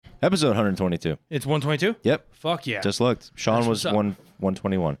Episode 122. It's 122? Yep. Fuck yeah. Just looked. Sean was what's up.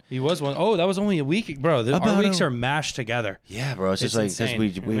 121. He was one. Oh, that was only a week. Bro, our About weeks are mashed together. Yeah, bro. It's just It's like, insane.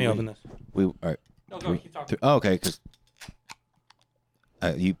 because Let me open this. all right. No, go. Keep talking. Oh, okay, because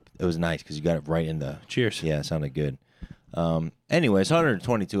it was nice because you got it right in the. Cheers. Yeah, it sounded good. Anyways,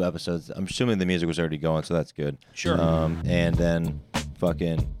 122 episodes. I'm assuming the music was already going, so that's good. Sure. And then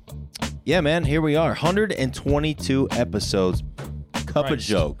fucking, yeah, man, here we are. 122 episodes. Cup of Christ.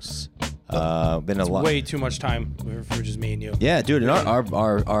 jokes. Been a lot. Way too much time for just me and you. Yeah, dude, and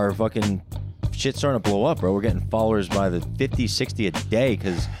our fucking shit's starting to blow up, bro. We're getting followers by the 50, 60 a day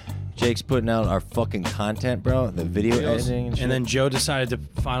because Jake's putting out our fucking content, bro. The video editing and shit. And then Joe decided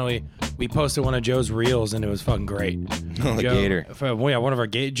to finally. We posted one of Joe's reels and it was fucking great. the Joe, gator. One of our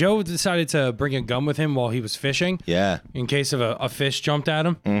Joe decided to bring a gun with him while he was fishing. Yeah. In case of a fish jumped at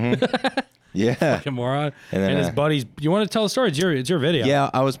him. Yeah. Fucking moron. And then, his buddies. You want to tell the story? It's your video. Yeah,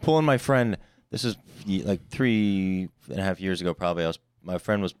 I was pulling my friend. This is like 3.5 years ago, probably. My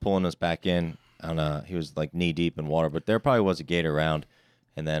friend was pulling us back in on he was like knee deep in water, but there probably was a gator around.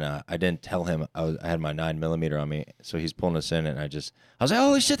 And then I didn't tell him I had my 9mm on me, so he's pulling us in, and I was like,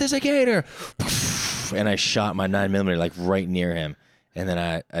 holy shit, there's a gator! And I shot my 9mm like right near him. And then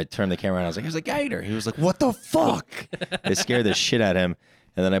I turned the camera around, I was like, there's a gator! He was like, what the fuck? It scared the shit out of him.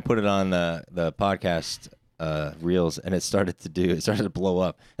 And then I put it on the podcast reels, and it started to blow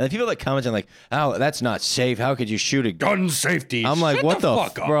up. And then people like commenting like, "Oh, that's not safe. How could you shoot a Gun safety. I'm like, Shut what the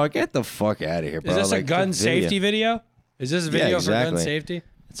fuck up. bro? Get the fuck out of here, bro. Is this like, a gun it's video. safety video? Is this a video for gun safety?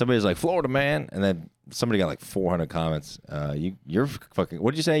 Somebody's like, Florida man, and then somebody got like 400 comments. You're fucking.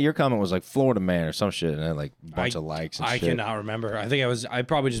 What did you say? Your comment was like Florida man or some shit, and then like a bunch of likes. And I shit. cannot remember. I think I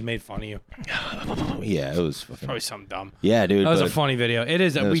probably just made fun of you. Yeah, it was fucking. Probably something dumb. Yeah, dude. That was but a funny video. It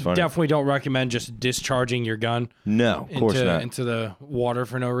is. was We funny. definitely don't recommend just discharging your gun No, of course not. into the water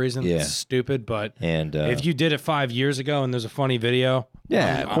for no reason. Yeah. It's stupid. But And if you did it 5 years ago and there's a funny video,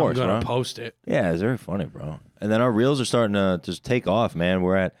 Yeah, of course, I'm gonna bro. post it. Yeah, it's very funny, bro. And then our reels are starting to just take off, man.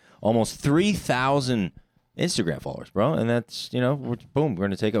 We're at almost 3,000 Instagram followers, bro. And that's, we're going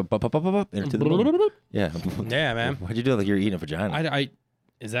to take a up into the moon. Yeah. Yeah, man. Why'd you do it like you're eating a vagina?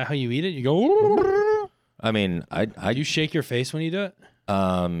 Is that how you eat it? You go. I mean, Do you shake your face when you do it?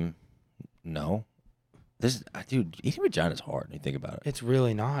 no. Dude, eating vagina is hard when you think about it. It's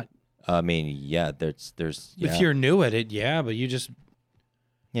really not. I mean, yeah, there's yeah. If you're new at it, yeah, but you just.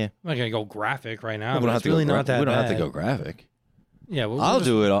 Yeah. I'm not gonna go graphic right now. we but don't have it's to really go not that we don't bad. have to go graphic. Yeah, I'll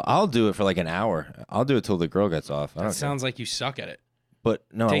do it. I'll do it for like an hour. I'll do it till the girl gets off. I don't That care. sounds like you suck at it. But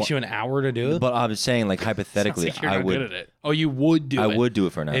no, Takes you an hour to do it. But I was saying, like hypothetically, Sounds like you're I not would. good at it. Oh, you would do it. I would do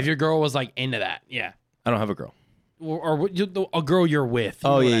it for an hour. If your girl was like into that, yeah. I don't have a girl. Or a girl you're with. You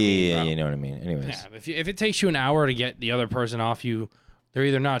Oh know yeah, what I mean, yeah, bro. you know what I mean. Anyways, Yeah, if it takes you an hour to get the other person off you, they're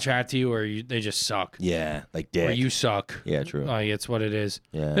either not attracted to you or they just suck. yeah, like Or dick. you suck. Yeah, true. Like it's what it is.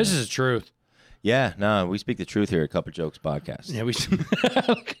 Yeah. This is the truth. Yeah, no, we speak the truth here at Cup of Jokes podcast. Yeah, we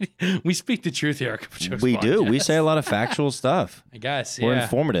speak the truth here. We do. We say a lot of factual stuff. I guess. We're Yeah.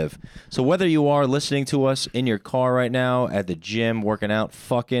 informative. So whether you are listening to us in your car right now, at the gym, working out,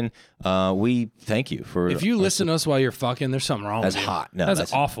 fucking, we thank you for. If you listen to us while you're fucking, there's something wrong that's with you. hot. No,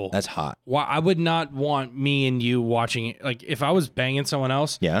 that's awful. That's hot. Why I would not want me and you watching it. Like if I was banging someone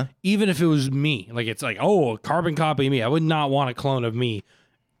else, Yeah. even if it was me, like it's like, oh, a carbon copy of me. I would not want a clone of me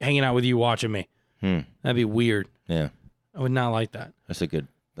hanging out with you watching me. That'd be weird. Yeah. I would not like that. That's a good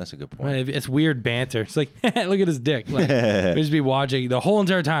point. It's weird banter. It's like, look at his dick. Like, we just be watching the whole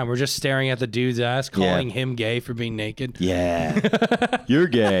entire time. We're just staring at the dude's ass, calling him gay for being naked. Yeah. You're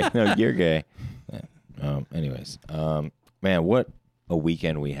gay. No, you're gay. Yeah. Anyways, man, what a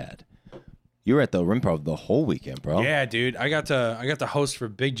weekend we had. You were at the Improv the whole weekend, bro. Yeah, dude. I got to host for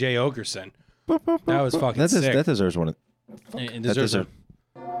Big J Ogerson. That was fucking sick. That deserves one. It deserves a.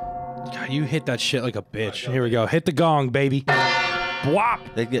 God, you hit that shit like a bitch. Here we go. Hit the gong, baby. Bwop.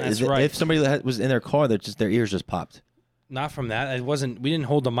 That's right. If somebody was in their car, their ears just popped. Not from that. It wasn't. We didn't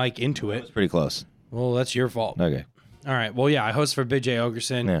hold the mic into it. It's pretty close. Well, that's your fault. Okay. All right. Well, yeah, I host for Big J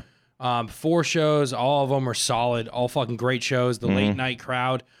Ogerson. Yeah. 4 shows. All of them were solid. All fucking great shows. The late night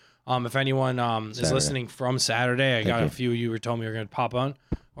crowd. If anyone is listening from Saturday, I got a few. You were told me you were going to pop on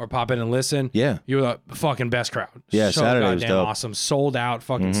or pop in and listen. Yeah. You were the fucking best crowd. Yeah, so Saturday was goddamn dope. awesome. Sold out.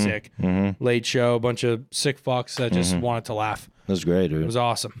 Fucking sick. Late show. Bunch of sick fucks that just wanted to laugh. That was great, dude. It was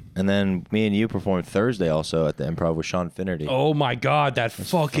awesome. And then me and you performed Thursday also at the Improv with Sean Finnerty. Oh my God, that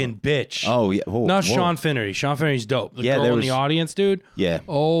fucking bitch. Oh, yeah. Whoa, Not whoa. Sean Finnerty. Sean Finnerty's dope. The Yeah, girl there in was- the audience, dude. Yeah.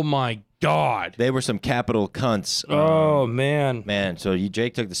 Oh my God. They were some capital cunts. Oh, man. Man, so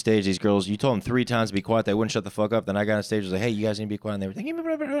Jake took the stage. These girls, you told them 3 times to be quiet. They wouldn't shut the fuck up. Then I got on stage and was like, hey, you guys need to be quiet. And they were thinking,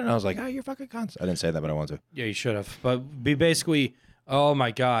 and I was like, oh, you're fucking cunts. I didn't say that, but I wanted to. Yeah, you should have. But be basically, oh,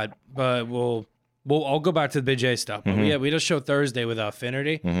 my God. But I'll go back to the Big J stuff. But we just showed Thursday with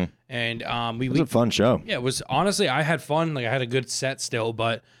Affinity. And It was a fun show. Yeah, it was, honestly, I had fun. Like, I had a good set still.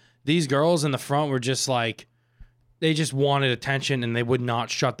 But these girls in the front were just like, they just wanted attention and they would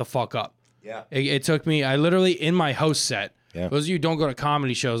not shut the fuck up. Yeah. It took me, I literally, in my host set, those of you who don't go to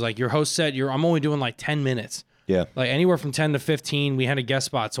comedy shows, like your host set, I'm only doing like 10 minutes. Yeah. Like anywhere from 10 to 15. We had a guest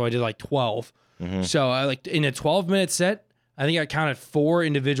spot, so I did like 12. So I like in a 12-minute set, I think I counted 4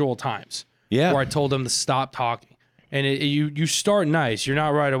 individual times. Yeah. Where I told them to stop talking. And you start nice. You're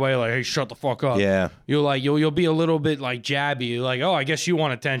not right away like, hey, shut the fuck up. Yeah. You'll be a little bit like jabby. You're like, oh, I guess you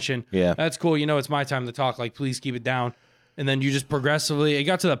want attention. Yeah. That's cool. You know, it's my time to talk. Like, please keep it down. And then you just progressively, it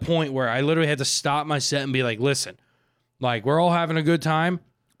got to the point where I literally had to stop my set and be like, listen, like, we're all having a good time.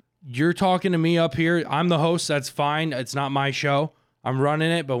 You're talking to me up here. I'm the host. That's fine. It's not my show. I'm running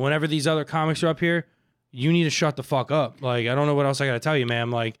it. But whenever these other comics are up here, you need to shut the fuck up. Like, I don't know what else I got to tell you,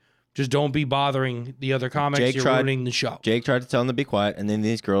 man. Like, just don't be bothering the other comics. You're ruining the show. Jake tried to tell them to be quiet, and then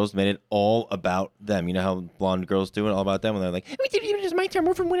these girls made it all about them. You know how blonde girls do it, all about them, and they're like, "It's my turn.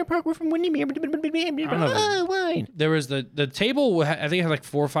 We're from Winter Park. We're from Windermere." Oh, why? There was the table. I think it had like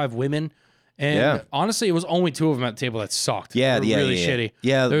 4 or 5 women, and honestly, it was only 2 of them at the table that sucked. Yeah, they were really yeah. shitty.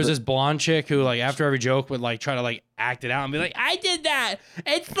 Yeah, there was this blonde chick who, like, after every joke would like try to like act it out and be like, "I did that.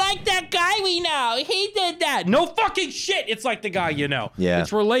 It's like that guy we know. He did that." No fucking shit. It's like the guy you know. Yeah, it's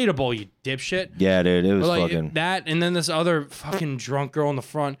relatable. You dipshit. Yeah, dude, it was like, fucking that. And then this other fucking drunk girl in the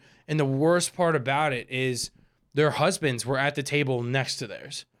front. And the worst part about it is their husbands were at the table next to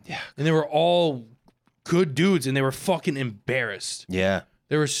theirs. Yeah, and they were all good dudes, and they were fucking embarrassed. Yeah.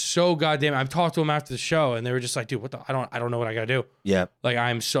 They were so goddamn. I've talked to them after the show, and they were just like, "Dude, what the? I don't know what I gotta do." Yeah. Like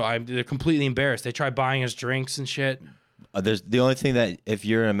they're completely embarrassed. They tried buying us drinks and shit. There's the only thing that if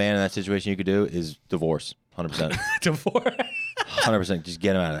you're a man in that situation you could do is divorce. 100%. Divorce. 100%. Just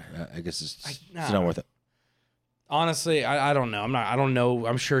get him out of there. I guess it's not worth it. Honestly, I don't know. I don't know.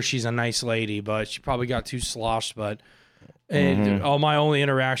 I'm sure she's a nice lady, but she probably got too sloshed. But my only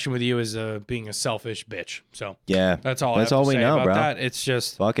interaction with you is being a selfish bitch. So yeah, that's all. That's all we know, about bro. That it's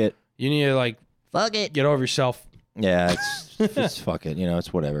just fuck it. You need to like fuck it. Get over yourself. Yeah, it's fuck it. You know,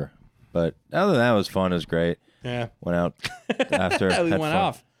 it's whatever. But other than that, it was fun. It was great. Yeah, went out after. We went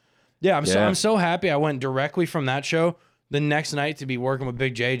off. Yeah, I'm so happy. I went directly from that show the next night to be working with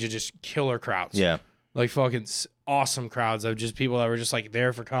Big J to just killer crowds. Yeah, like fucking awesome crowds of just people that were just like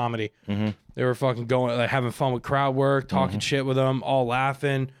there for comedy. They were fucking going, like having fun with crowd work, talking shit with them, all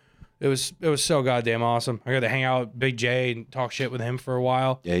laughing. It was so goddamn awesome. I got to hang out with Big J and talk shit with him for a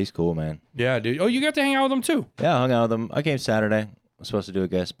while. Yeah, he's cool, man. Yeah, dude. Oh, you got to hang out with him too? Yeah, I hung out with him. I came Saturday. I was supposed to do a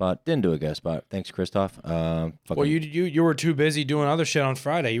guest spot. Didn't do a guest spot. Thanks, Christoph. Well, you were too busy doing other shit on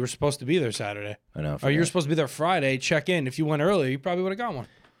Friday. You were supposed to be there Saturday. I know. Oh, you were supposed to be there Friday. Check in. If you went earlier, you probably would have got one.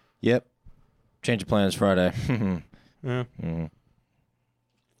 Yep. Change of plans Friday. Yeah.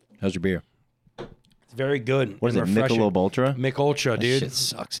 How's your beer? It's very good. What is it, Michelob Ultra? Mich Ultra, dude. That shit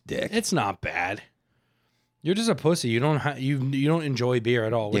sucks dick. It's not bad. You're just a pussy. You don't you don't enjoy beer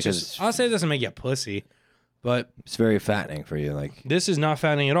at all. Which is, I'll say it doesn't make you a pussy, but it's very fattening for you. Like this is not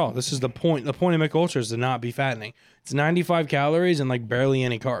fattening at all. This is the point. The point of Mich Ultra is to not be fattening. It's 95 calories and like barely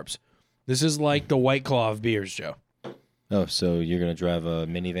any carbs. This is like the White Claw of beers, Joe. Oh, so you're gonna drive a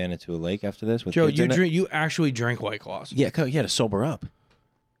minivan into a lake after this? With Joe, you actually drink White Claws. Yeah, to sober up.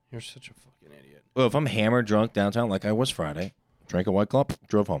 You're such a fucking idiot. Well, if I'm hammered drunk downtown like I was Friday, drank a White Claw,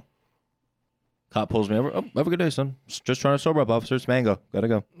 drove home. Cop pulls me over. Oh, have a good day, son. Just trying to sober up, officer. It's mango. Gotta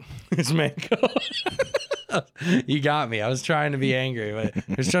go. It's mango. You got me. I was trying to be angry, but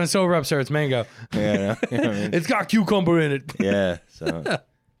I was trying to sober up, sir. It's mango. Yeah, you know what I mean? It's got cucumber in it. Yeah. So,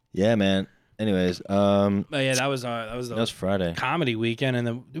 yeah, man. Anyways, but yeah, that was Friday comedy weekend, and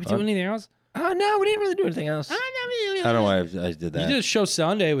then did we do anything else? Oh no, we didn't really do anything else. I don't know why I did that. You did a show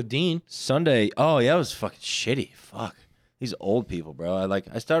Sunday with Dean. Sunday. Oh yeah, it was fucking shitty. Fuck these old people, bro.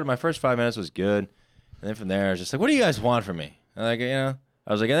 I started my first 5 minutes was good, and then from there I was just like, what do you guys want from me? And I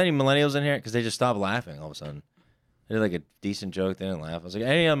was like, are there any millennials in here? Because they just stopped laughing all of a sudden. They did like a decent joke, they didn't laugh. I was like,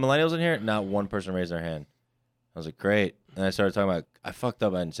 any millennials in here? Not one person raised their hand. I was like, great. And I started talking about, I fucked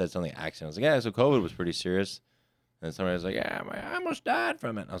up and said something accent. I was like, yeah, so COVID was pretty serious. And somebody was like, yeah, I almost died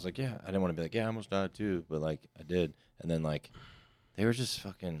from it. And I was like, yeah, I didn't want to be like, yeah, I almost died too. But like, I did. And then like, they were just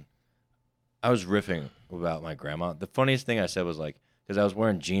fucking, I was riffing about my grandma. The funniest thing I said was like, because I was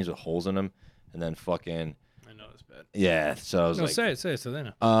wearing jeans with holes in them. And then fucking. I know it's bad. Yeah. So I was like. Say it so they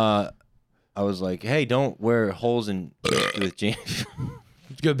know. I was like, hey, don't wear holes in with jeans.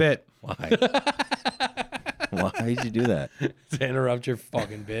 It's a good bit. Why? Why did you do that? To interrupt your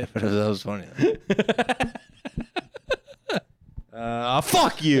fucking bit. That was funny.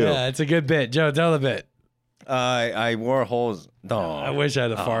 Fuck you. Yeah, it's a good bit. Joe, tell the bit. I wore holes. No, I wish I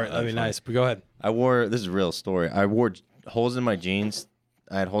had a fart. That'd be nice, but go ahead. This is a real story. I wore holes in my jeans.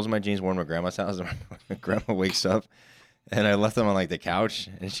 I had holes in my jeans worn at my grandma's house. My grandma wakes up, and I left them on like the couch,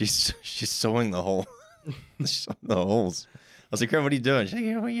 and she's sewing the hole, the holes. I was like, Grandma, what are you doing? She's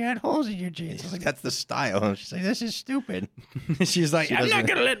like, well, you had holes in your jeans. I was like, that's the style. And she's like, this is stupid. She's like, I'm not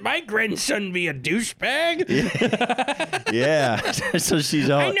gonna let my grandson be a douchebag. Yeah. So she's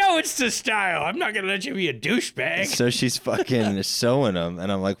all. I know it's the style. I'm not gonna let you be a douchebag. So she's fucking sewing them,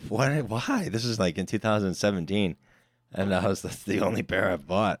 and I'm like, what? Why? This is like in 2017, and that's the only pair I've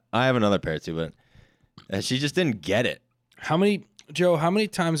bought. I have another pair too, but she just didn't get it. How many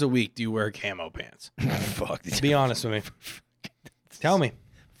times a week do you wear camo pants? Fuck. Be honest with me. Tell me.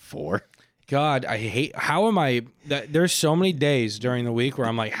 4. God, I hate. How am I? There's so many days during the week where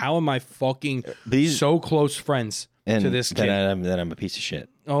I'm like, how am I fucking so close friends to this kid? Then I'm a piece of shit.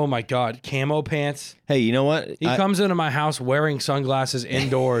 Oh my God, camo pants. Hey, you know what? He comes into my house wearing sunglasses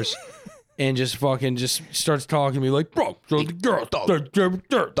indoors. And just starts talking to me like, bro, girl,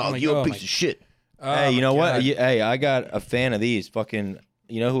 dog, you a piece of shit. Hey, you know what? Hey, I got a fan of these. Fucking,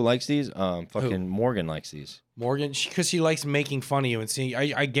 you know who likes these? Fucking Morgan likes these. Morgan, because she likes making fun of you and seeing.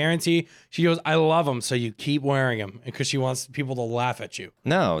 I guarantee she goes, I love them, so you keep wearing them because she wants people to laugh at you.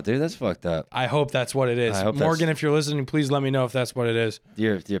 No, dude, that's fucked up. I hope that's what it is. Morgan, if you're listening, please let me know if that's what it is.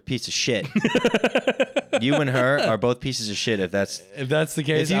 You're a piece of shit. You and her are both pieces of shit. If that's the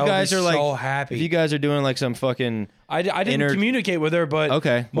case, if you guys are like so happy. If you guys are doing like some fucking, I didn't communicate with her, but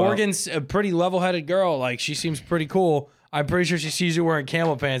okay, Morgan's a pretty level-headed girl. Like she seems pretty cool. I'm pretty sure she sees you wearing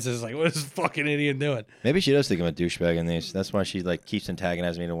camel pants and is like, what is this fucking idiot doing? Maybe she does think I'm a douchebag in these. That's why she like keeps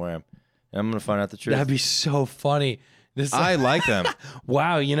antagonizing me to wear them. And I'm gonna find out the truth. That'd be so funny. I like them.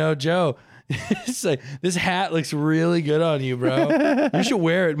 Wow, you know, Joe, it's like, this hat looks really good on you, bro. You should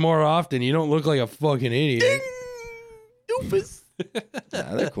wear it more often. You don't look like a fucking idiot. Ding! Doofus.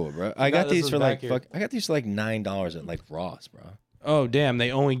 Nah, they're cool, bro. I got these for like $9 at like Ross, bro. Oh damn!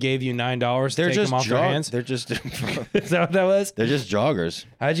 They only gave you $9 to take them off your hands. They're just. Is that what that was? They're just joggers.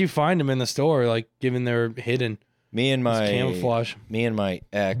 How'd you find them in the store? Like, given they're hidden. Me and my camouflage. Me and my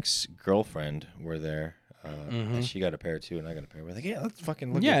ex-girlfriend were there. And she got a pair too, and I got a pair. We're like, yeah, let's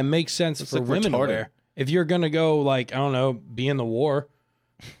fucking look. Yeah, it makes sense for women to wear. If you're gonna go, like, I don't know, be in the war,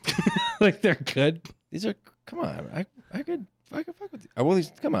 like they're good. These are. Come on, I could fuck with you. I will.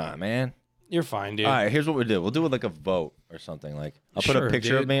 Come on, man. You're fine, dude. All right, here's what we do. We'll do it like a vote or something. Like I'll put a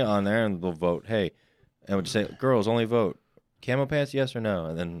picture of me on there, and we'll vote. Hey, and we'll just say, girls only vote. Camo pants, yes or no?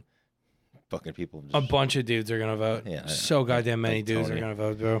 And then fucking people. A bunch of dudes are gonna vote. Yeah, so goddamn many dudes are gonna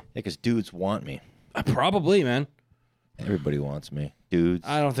vote, bro. Yeah, because dudes want me. Probably, man. Everybody wants me. Dudes.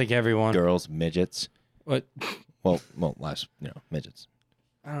 I don't think everyone. Girls, midgets. What? Well, midgets.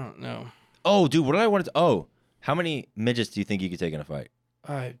 I don't know. Oh, dude, what did I want to? Oh, how many midgets do you think you could take in a fight?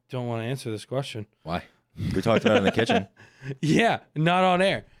 I don't want to answer this question. Why? We talked about it in the kitchen. Yeah, not on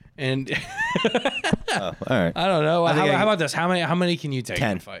air. And all right. I don't know. How about this? How many can you take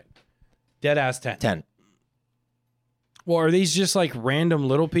 10. in a fight? Dead ass 10. 10. Well, are these just like random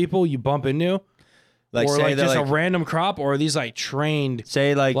little people you bump into? Like, or say like just like, a random crop, or are these like trained?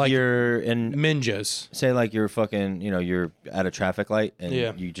 Say like you're in ninjas. Say like you're fucking, you're at a traffic light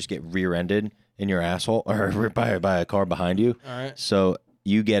and you just get rear-ended in your asshole or by a car behind you. All right. So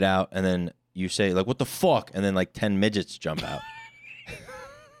you get out and then you say like, "What the fuck?" and then like 10 midgets jump out.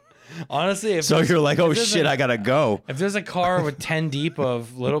 Honestly, if you're like, "Oh shit, I gotta go." If there's a car with 10 deep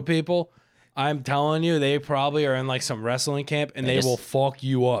of little people, I'm telling you, they probably are in like some wrestling camp and they will fuck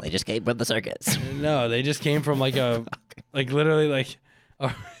you up. They just came from the circus. No, they just came from like literally like.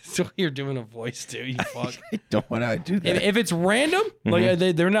 So you're doing a voice too, you fuck. I don't want to do that. If it's random, like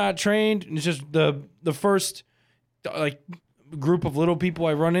they're not trained, and it's just the first like group of little people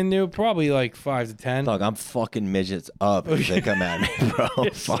I run into, probably like 5 to 10. Dog, I'm fucking midgets up if they come at me, bro.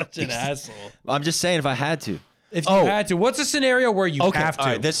 You're such an asshole. I'm just saying if I had to. If you had to, what's a scenario where you have to? All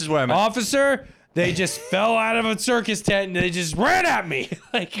right, this is where I'm at. Officer, they just fell out of a circus tent and they just ran at me.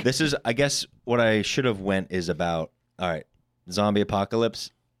 Like this is, I guess, what I should have went is about. All right, zombie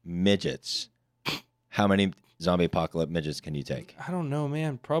apocalypse, midgets. How many zombie apocalypse midgets can you take? I don't know,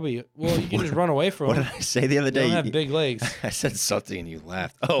 man. Probably. Well, you can just run away from them. What did I say the other day? They don't have big legs. I said something and you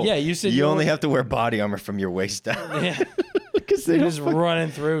laughed. Oh, yeah, you said you only have to wear body armor from your waist down. Yeah. Because they're just running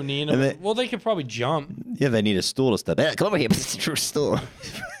through, well, they could probably jump. Yeah, they need a stool to step. Hey, come over here, stool.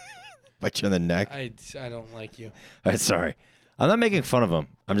 Bite you on the neck. I don't like you. All right, sorry. I'm not making fun of him.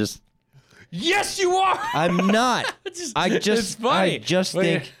 I'm just. Yes, you are. I'm not. It's I funny.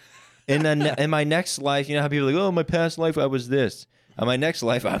 think in my next life, you know how people are like, oh, my past life I was this. In my next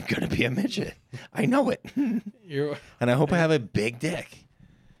life, I'm gonna be a midget. I know it, and I hope I have a big dick.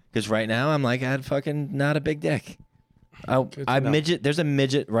 Because right now I'm like, I had fucking not a big dick. Midget. There's a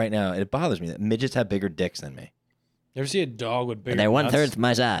midget right now. It bothers me that midgets have bigger dicks than me. You ever see a dog with bigger? And they're nuts? 1/3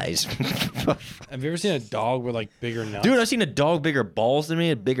 my size. Have you ever seen a dog with like bigger nuts? Dude, I've seen a dog bigger balls than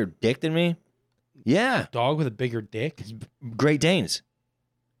me, a bigger dick than me. Yeah, Dog with a bigger dick? Great Danes.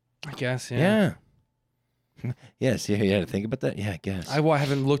 I guess. Yeah. Yes. Yeah. You had to think about that. Yeah, I guess. I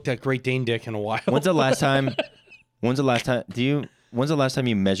haven't looked at Great Dane dick in a while. When's the last time? When's the last time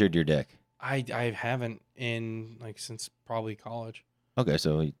you measured your dick? I haven't since probably college. Okay,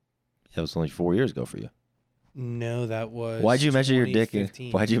 so that was only 4 years ago for you. No, that was. Why'd you measure your dick?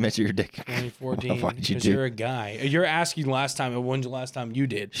 2014. 2014. Why'd you Because you're a guy. You're asking last time. When's the last time you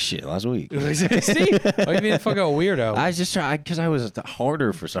did? Shit, last week. See? Why you being a fucking weirdo? I just tried because I was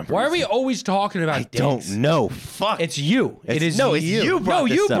harder for some reason. Why are we always talking about dicks? Don't know. Fuck. It's you. It's you.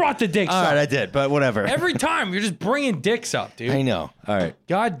 Brought the dicks All up. right, I did, but whatever. Every time you're just bringing dicks up, dude. I know. All right.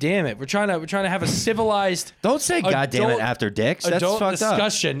 God damn it. We're trying to have a civilized. Don't say God damn it after dicks. That's adult fucked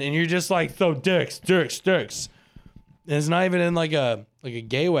discussion, and you're just like, so dicks. And it's not even in like a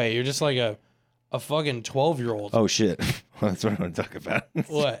gay way. You're just like a fucking 12-year-old. Oh shit. That's what I want to talk about.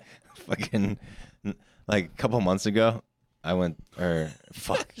 What? Fucking like a couple months ago, I went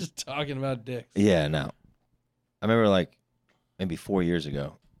fuck. Just talking about dicks. Yeah, no. I remember like maybe 4 years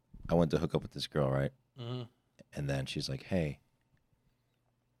ago, I went to hook up with this girl, right? Mm-hmm. And then she's like, "Hey,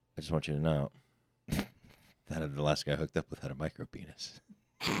 I just want you to know that the last guy I hooked up with had a micro penis."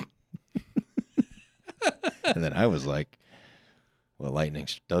 And then I was like, well, lightning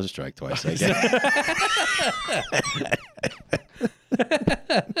does strike twice, I guess.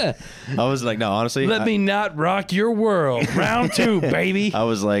 I was like, no, honestly. Let me not rock your world. Round 2, baby. I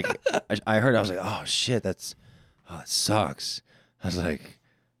was like, I heard, I was like, oh, shit, that sucks. I was like,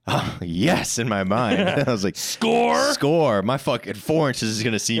 oh, yes, in my mind. I was like, Score. My fucking 4 inches is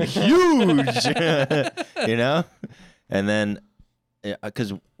going to seem huge. You know? And then,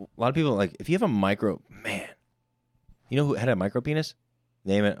 because a lot of people, like, if you have a micro, man, you know who had a micro penis?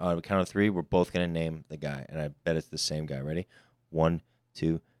 Name it on a count of 3. We're both going to name the guy. And I bet it's the same guy. Ready? 1,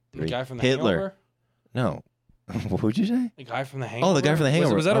 2, 3. The guy from the Hitler. Hangover? No. What would you say? The guy from the Hangover? Oh, the guy from the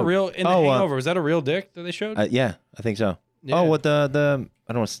Hangover. Was that a real, in the Hangover, was that a real dick that they showed? Yeah, I think so. Yeah. Oh, what the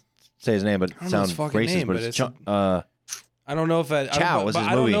I don't want to say his name, but it sounds racist, name, but but it's I don't know if that... Chow was his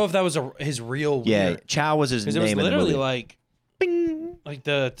movie. I don't know if that was his real... Yeah, Chow was his name because it was in the literally movie. like... Bing! Like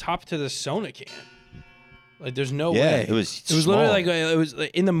the top to the soda can. Like there's no Yeah, way. it was literally small. like it was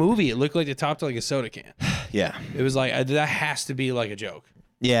like, in the movie. It looked like the top to like a soda can. Yeah. It was like that has to be like a joke.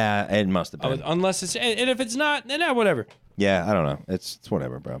 Yeah, it must have been. Unless it's and if it's not, then whatever. Yeah, I don't know. It's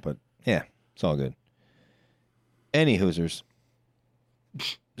whatever, bro. But yeah, it's all good. Any Hoosers.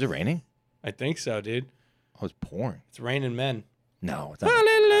 Is it raining? I think so, dude. Oh, it's pouring. It's raining men. No, it's not.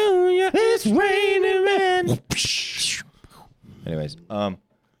 Hallelujah, it's raining men. Anyways,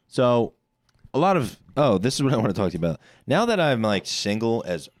 so a lot of this is what I want to talk to you about. Now that I'm like single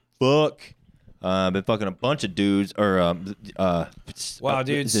as fuck, been fucking a bunch of dudes or Wow,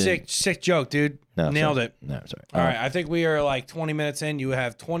 dude, sick joke, dude. No, Nailed sorry. it. No, sorry. All right, I think we are like 20 minutes in. You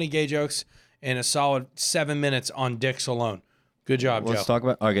have 20 gay jokes and a solid 7 minutes on dicks alone. Good job, Let's Joe. talk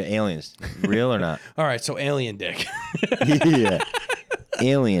about aliens. Real or not? All right, so alien dick. Yeah.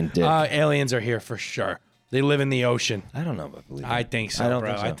 Alien dick. Aliens are here for sure. They live in the ocean. I don't know if I believe I it. think so, I don't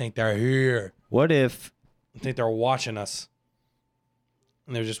bro. think so. I think they're here. What if I think they're watching us.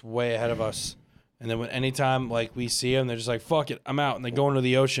 And they're just way ahead of us. And then anytime like we see them, they're just like, fuck it, I'm out. And they go into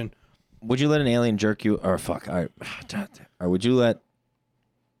the ocean. would you let an alien jerk you or fuck? Or would you let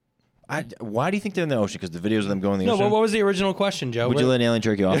why do you think they're in the ocean? Because the videos of them going in the No, ocean. but what was the original question, Joe? Would you let an alien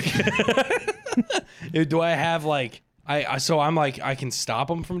jerk you off? Do I have like so I'm like I can stop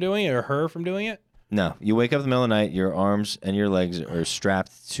them from doing it or her from doing it? No. You wake up in the middle of the night, your arms and your legs are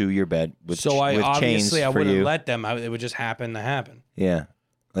strapped to your bed with So I with obviously chains I for wouldn't you. let them. It would just happen to happen. Yeah.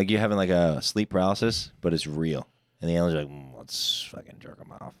 Like you're having like a sleep paralysis, but it's real. And the aliens are like, let's fucking jerk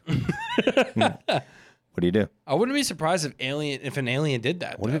them off. What do you do? I wouldn't be surprised if an alien did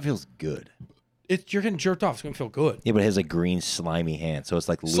that. What if it feels good? You're getting jerked off. It's gonna feel good. Yeah, but it has like green slimy hands, so it's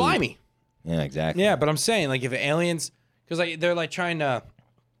like lube. Slimy. Yeah, exactly. Yeah, but I'm saying like if aliens, because like they're like trying to,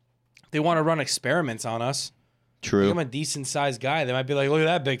 they want to run experiments on us. True. I'm a decent sized guy. They might be like, look at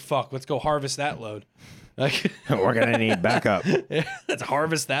that big fuck. Let's go harvest that load. Like, We're gonna need backup. let's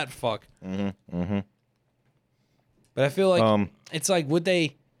harvest that fuck. Mm-hmm. But I feel like it's like, would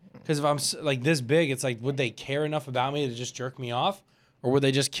they? Because if I'm like this big, it's like, would they care enough about me to just jerk me off, or would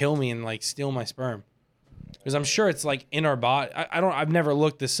they just kill me and like steal my sperm? Because I'm sure it's like in our body. I've never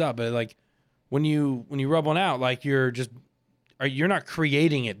looked this up, but like when you rub one out, like you're not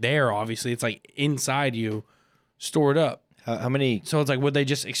creating it there. Obviously, it's like inside you, stored up. How many? So it's like, would they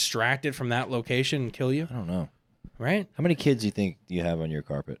just extract it from that location and kill you? I don't know. Right? How many kids do you think you have on your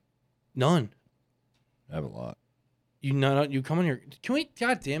carpet? None. I have a lot. You nut. You come on your. Can we?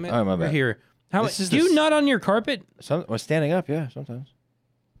 God damn it! All right, my We're bad. here. How This is do the you s- nut on your carpet? Well, standing up, yeah, sometimes.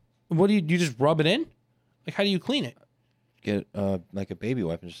 What do you just rub it in? Like, how do you clean it? Get like a baby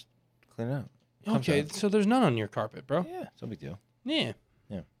wipe and just clean it out. Okay, Sometimes. so there's none on your carpet, bro. Yeah, it's no big deal. Yeah.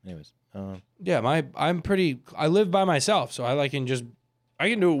 Yeah. Anyways, Yeah, I live by myself, so I can do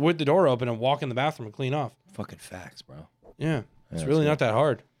it with the door open and walk in the bathroom and clean off. fucking facts, bro. Yeah. It's Yeah, really that's not that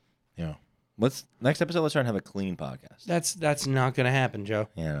hard. Yeah. Next episode. Let's try and have a clean podcast. That's not gonna happen, Joe.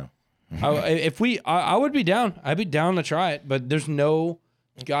 Yeah. I would be down. I'd be down to try it, but there's no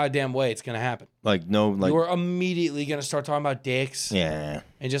goddamn way it's gonna happen. Like no, like You're immediately gonna start talking about dicks yeah.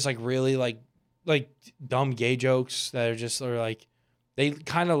 and just like really like dumb gay jokes that are just sort of like they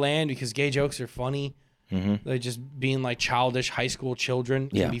kind of land because gay jokes are funny. Mm-hmm. Like just being like childish high school children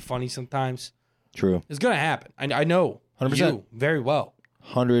Yeah. can be funny sometimes. True. It's gonna happen. I know 100%. you very well.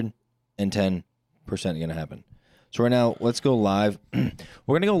 110% gonna happen. So right now, let's go live. We're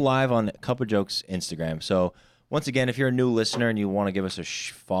gonna go live on Cup of Jokes Instagram. So once again, if you're a new listener and you want to give us a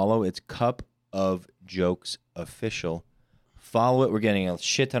follow, it's Cup of Jokes Official. Follow it. We're getting a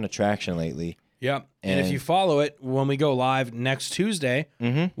shit ton of traction lately. Yep. And if And- you follow it when we go live next Tuesday,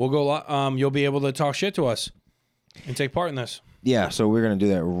 we'll go. You'll be able to talk shit to us and take part in this. Yeah. So we're gonna do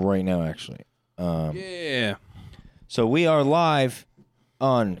that right now, actually. Yeah. So we are live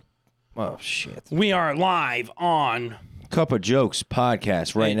on. Oh shit. We are live on. Cup of Jokes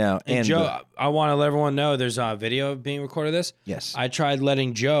podcast right now. And Joe, I want to let everyone know there's a video being recorded of this. Yes. I tried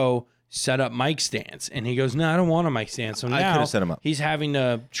letting Joe set up mic stands, and he goes, "No, I don't want a mic stand." So I now could've set him up. he's having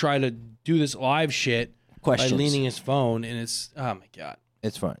to try to do this live shit Questions. by leaning his phone, and it's oh my god,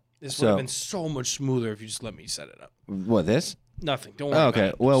 It's fine. this would So have been so much smoother if you just let me set it up. what this? Nothing. Don't worry. Okay.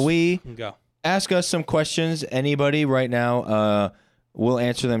 About it. Well, Just we go. ask us some questions. Anybody right now, we'll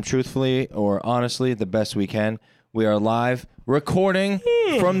answer them truthfully or honestly, the best we can. We are live recording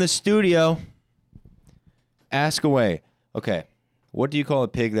from the studio. Ask away. Okay. What do you call a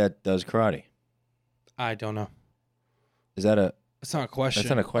pig that does karate? I don't know. Is that a? That's not a question. That's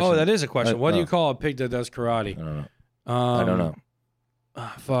not a question. Oh, that is a question. What do you no. call a pig that does karate? I don't know. I I don't know.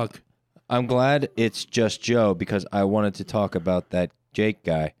 Fuck. I'm glad it's just Joe because I wanted to talk about that Jake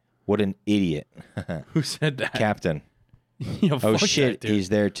guy. What an idiot. Who said that? Captain. Yo, Oh fuck shit, that dude. he's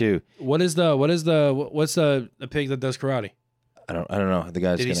there too. What's the pig that does karate? I don't know. The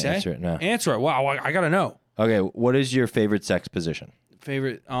guy's Did he gonna say? answer it now. Answer it. Wow, I gotta know. Okay, what is your favorite sex position?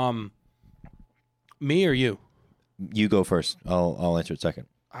 Favorite, me or you? You go first. I'll answer it second.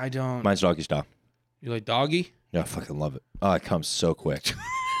 I don't. Mine's doggy style. You like doggy? Yeah, I fucking love it. Oh, it comes so quick.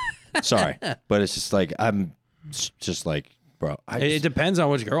 Sorry, but it's just like just like, bro. It depends on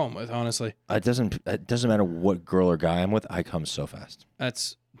which girl I'm with, honestly. It doesn't matter what girl or guy I'm with. I come so fast.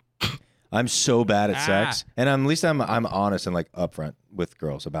 That's I'm so bad at Ah. sex, and at least I'm honest and like upfront with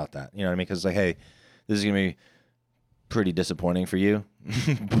girls about that. You know what I mean? Because it's like, hey, this is gonna be pretty disappointing for you,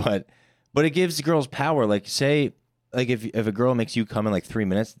 but it gives girls power. Like, say, like if a girl makes you come in like 3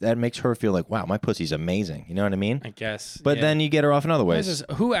 minutes, that makes her feel like, wow, my pussy's amazing. You know what I mean? I guess. But yeah. then you get her off in other What ways. is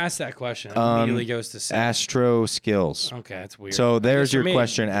this? Who asked that question? It immediately goes to sex. Astro skills. Okay, that's weird. So there's for your me,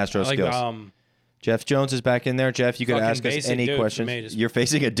 question, Astro like, skills. Jeff Jones is back in there. Jeff, you could Fucking ask us basic any dude for questions. me, just- You're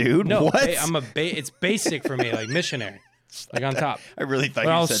facing a dude? no, What? it's basic for me, like missionary, like on top. I really thought But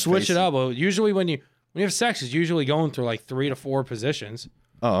you I'll said switch facing. it up. Well, usually when you have sex, it's usually going through like 3 to 4 positions.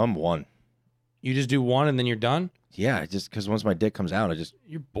 Oh, I'm one. You just do one and then you're done. Yeah, just because once my dick comes out,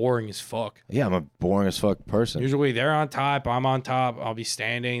 You're boring as fuck. yeah, I'm a boring as fuck person. Usually they're on top, I'm on top, I'll be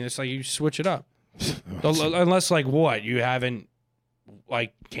standing. It's like you switch it up. Unless like what? You haven't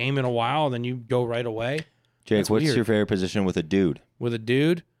like came in a while, then you go right away. Jake, That's what's weird. your favorite position with a dude? With a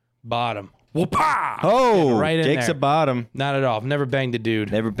dude, bottom. Whoop-ah! Oh, right in Jake's there. a bottom. Not at all. I've never banged a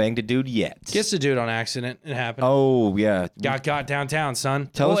dude. Never banged a dude yet. Kissed a dude on accident. It happened. Oh, yeah. Got downtown, son.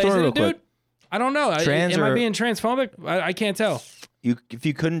 Tell a is story it real a dude? quick. I don't know. Trans Am I or- being transphobic? I can't tell. If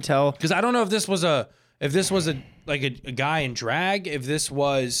you couldn't tell, Because I don't know if this was a like a guy in drag, if this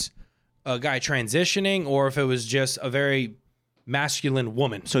was a guy transitioning, or if it was just a very masculine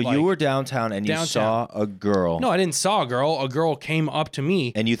woman. So Like, you were downtown and you saw a girl. No, I didn't saw a girl. A girl came up to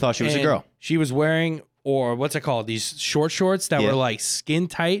me. And you thought she was a and girl. She was wearing, or what's it called? These short shorts that were like skin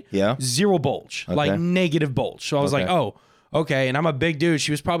tight. Yeah. Zero bulge. Okay. Like negative bulge. So I was Okay. like, oh, okay. And I'm a big dude.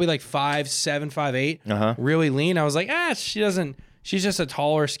 She was probably like 5'7", 5'8", really lean. I was like, she's just a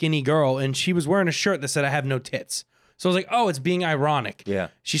taller, skinny girl. And she was wearing a shirt that said, I have no tits. So I was like, oh, it's being ironic. Yeah.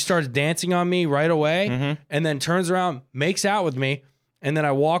 She starts dancing on me right away and then turns around, makes out with me. And then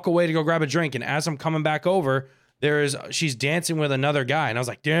I walk away to go grab a drink. And as I'm coming back over, she's dancing with another guy. And I was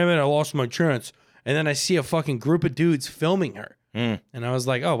like, damn it, I lost my chance. And then I see a fucking group of dudes filming her. And I was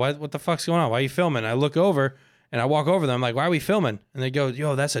like, oh, what the fuck's going on? Why are you filming? I look over and I walk over them. I'm like, why are we filming? And they go,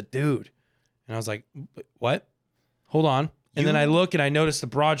 yo, that's a dude. And I was like, what? Hold on. And then I look and I notice the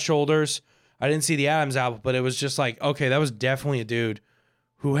broad shoulders. I didn't see the Adam's apple, but it was just like, okay, that was definitely a dude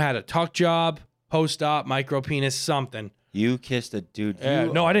who had a tuck job, post-op, micro penis, something. You kissed a dude. Yeah,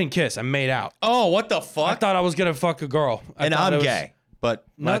 no, I didn't kiss. I made out. Oh, what the fuck? I thought I was gonna fuck a girl. And I'm gay, but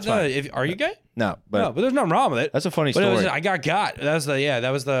Not that's fine. Are you gay? No, but, No, but there's nothing wrong with it. that's a funny But story. I got. That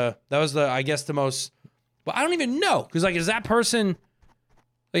was the I guess the most. But I don't even know because like is that person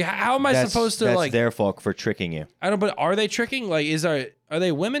like how am I supposed to that's like their fault for tricking you. I don't. But are they tricking? Like are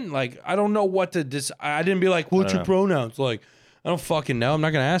they women? Like I don't know what to. I didn't be like what's your pronouns like. I don't fucking know. I'm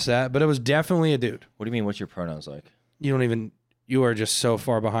not gonna ask that. But it was definitely a dude. What do you mean? What's your pronouns like? You don't even. You are just so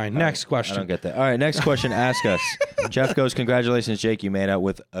far behind. Next question. I don't get that. All right, next question. Ask us. Jeff goes, congratulations, Jake. You made out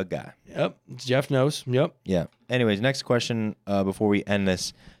with a guy. Yep. Jeff knows. Yep. Yeah. Anyways, next question before we end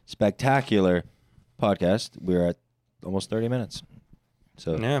this spectacular podcast. We're at almost 30 minutes.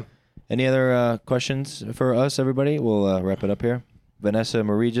 So, Yeah. any other questions for us, everybody? We'll wrap it up here. Vanessa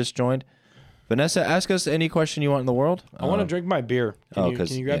Marie just joined. Vanessa, ask us any question you want in the world. I want to drink my beer. Can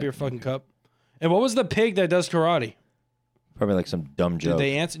you grab your fucking cup? And what was the pig that does karate? Probably like some dumb joke. Did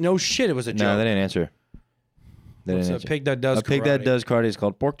they answer? No shit, it was a joke. No, they didn't answer. They What's didn't a answer. pig that does A pig karate? that does karate is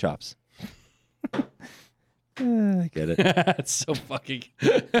called pork chops. I get it. That's so fucking.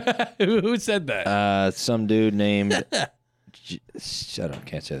 Who said that? Some dude named.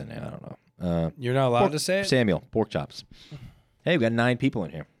 Can't say the name. I don't know. You're not allowed to say it? Samuel, pork chops. Hey, we got 9 people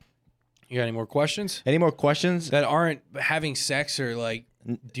in here. You got any more questions? Any more questions? That aren't having sex or like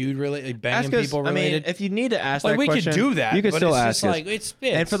dude related, like banging Ask us, people I mean, related? if you need to ask Like that we question, could do that. You could but still it's ask just us. like it's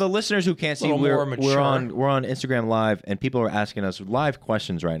And for the listeners who can't see, little we're more mature. on Instagram Live, and people are asking us live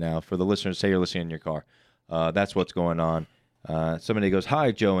questions right now. For the listeners, say you're listening in your car. That's what's going on. Somebody goes,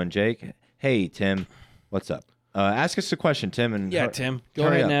 "Hi, Joe and Jake. Hey, Tim, what's up?" Ask us a question, Tim. And Yeah, Tim. Go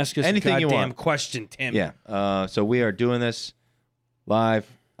hurry ahead and up. ask us anything a you goddamn want. question, Tim. Yeah. So we are doing this live.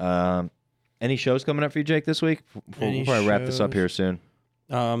 Any shows coming up for you, Jake, this week? We'll probably wrap this up here soon.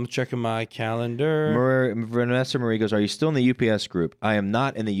 Checking my calendar. Vanessa Marie goes, "Are you still in the UPS group?" I am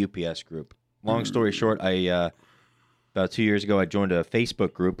not in the UPS group. Long story short, I about 2 years ago I joined a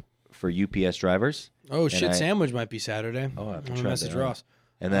Facebook group for UPS drivers. Oh shit! Sandwich might be Saturday. Oh, I I'm haven't gonna tried message that. Ross.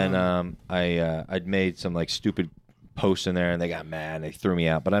 And then I'd made some like stupid posts in there, and they got mad. They threw me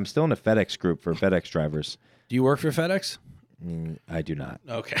out. But I'm still in a FedEx group for FedEx drivers. Do you work for FedEx? I do not.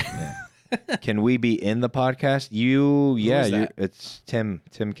 Okay. Can we be in the podcast? It's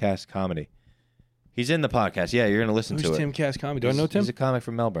Tim Cast Comedy. He's in the podcast. Yeah, you're gonna listen Who's to it. Tim Cass Comedy? Do I know Tim? He's a comic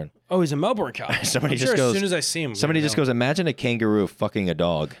from Melbourne. Oh, he's a Melbourne comic. Somebody I'm just sure goes. as soon as I see him. Somebody just goes. Imagine a kangaroo fucking a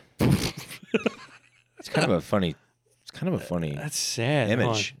dog. It's kind of a funny. It's kind of a funny That's sad.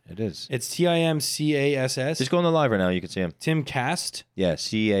 image. It is. It's TIMCASS. Just go on the live right now. You can see him. Tim Cast. Yeah,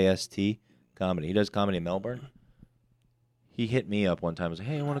 CAST comedy. He does comedy in Melbourne. He hit me up one time. He was like,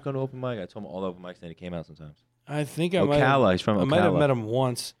 "Hey, I want to go to open mic." I told him all the open mics, and then he came out sometimes. I think I might. Ocala. He's from Ocala. I might have met him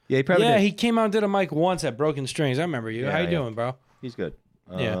once. Yeah, he probably did. he came out and did a mic once at Broken Strings. I remember you. Yeah, How you yeah. doing, bro? He's good.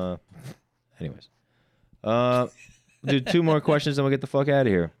 Yeah. Anyways. Do 2 more questions, then we'll get the fuck out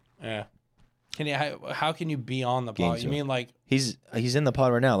of here. Yeah. Can you? How can you be on the pod? Games You mean like? He's in the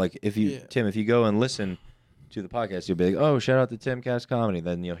pod right now. Like if you Tim, if you go and listen to the podcast, you'll be like, "Oh, shout out to Tim Cast Comedy."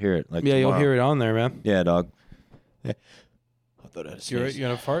 Then you'll hear it. Like Yeah, you'll tomorrow. hear it on there, man. Yeah, dog. Yeah. I thought I had a You sneeze.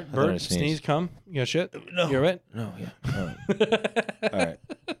 gonna fart? I thought I Burp? sneezed. Sneeze? Come? You got shit? No. You alright? No, yeah. All right.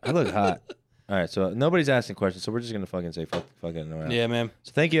 I look hot. All right, so nobody's asking questions, so we're just gonna fucking say fuck it. No. Yeah, man.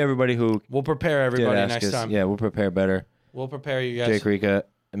 So thank you everybody who We'll prepare did everybody ask next us. time. Yeah, we'll prepare better. We'll prepare you guys. Jake Rika,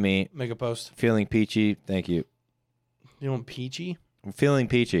 me, Make a post. feeling peachy. Thank you. You want peachy? I'm feeling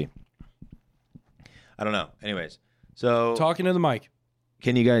peachy. I don't know. Anyways, so Talking to the mic.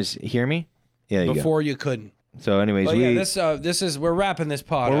 can you guys hear me? Yeah, you go. Before you couldn't. So, anyways, But yeah, this is we're wrapping this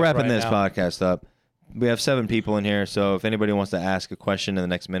pod. we're up wrapping right this now. podcast up. We have 7 people in here, so if anybody wants to ask a question in the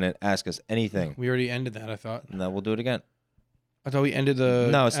next minute, ask us anything, We already ended that, I thought. and then we'll do it again. I thought we ended the.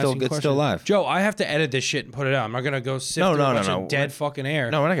 No, it's still asking it's still questions. live. Joe, I have to edit this shit and put it out. I'm not gonna go sift through a bunch of dead fucking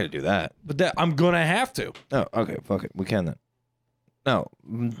air. No, we're not gonna do that. But I'm gonna have to. Oh, okay, fuck it. We can then. No,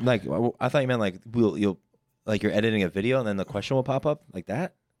 like I thought you meant like you'll like you're editing a video and then the question will pop up like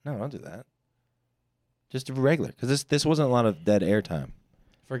that. No, don't do that. Just regular, because this wasn't a lot of dead air time.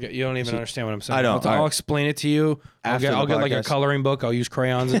 Forget you don't even understand what I'm saying. I don't. I'll explain it to you. I'll get like a coloring book. I'll use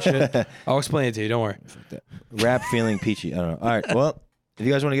crayons and shit. I'll explain it to you. Don't worry. Rap feeling peachy. I don't know. All right. Well, if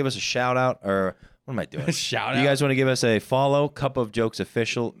you guys want to give us a shout out or what am I doing? Shout out. You guys want to give us a follow? Cup of Jokes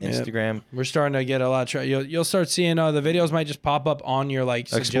official Instagram. Yep. We're starting to get a lot. You'll start seeing the videos might just pop up on your like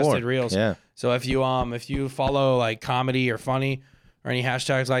suggested reels. Yeah. So if you follow like comedy or funny or any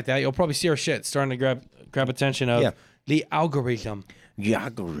hashtags like that, you'll probably see our shit starting to grab attention of the algorithm. The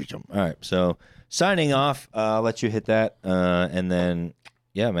algorithm. All right. So signing off. I'll let you hit that, and then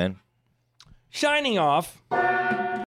yeah, man. Shining off.